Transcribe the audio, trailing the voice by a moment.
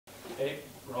Okay,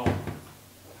 roll.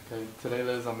 Okay, today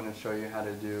Liz, I'm going to show you how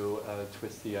to do a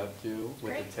twisty updo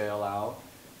with the tail out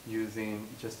using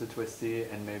just a twisty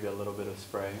and maybe a little bit of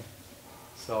spray.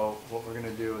 So what we're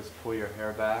going to do is pull your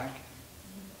hair back,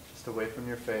 just away from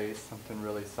your face, something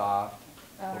really soft.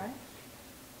 All right.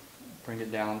 Bring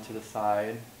it down to the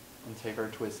side and take our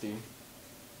twisty.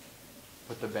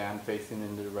 Put the band facing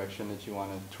in the direction that you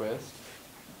want to twist.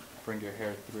 Bring your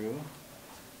hair through.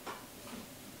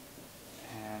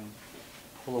 And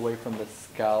pull away from the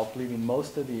scalp, leaving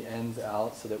most of the ends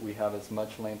out so that we have as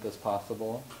much length as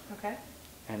possible. Okay.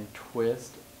 And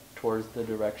twist towards the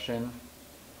direction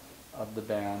of the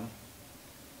band.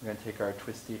 We're going to take our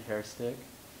twisty hair stick,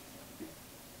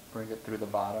 bring it through the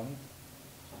bottom,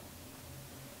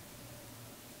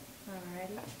 Alrighty.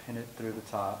 and pin it through the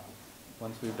top.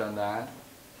 Once we've done that,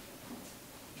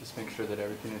 just make sure that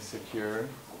everything is secure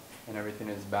and everything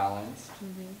is balanced.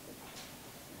 Mm-hmm.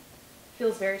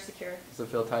 Feels very secure. Does it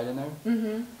feel tight in there?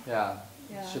 Mm-hmm. Yeah.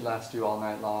 Yeah. It should last you all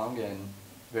night long and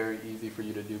very easy for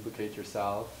you to duplicate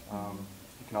yourself.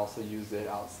 You can also use it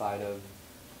outside of,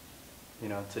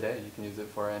 today. You can use it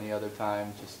for any other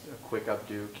time. Just a quick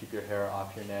updo, keep your hair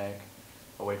off your neck,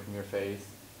 away from your face,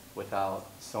 without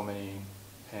so many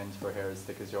pins for hair as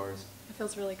thick as yours. It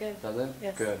feels really good. Does it?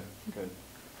 Yes. Good, good.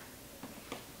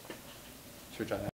 Should we try that?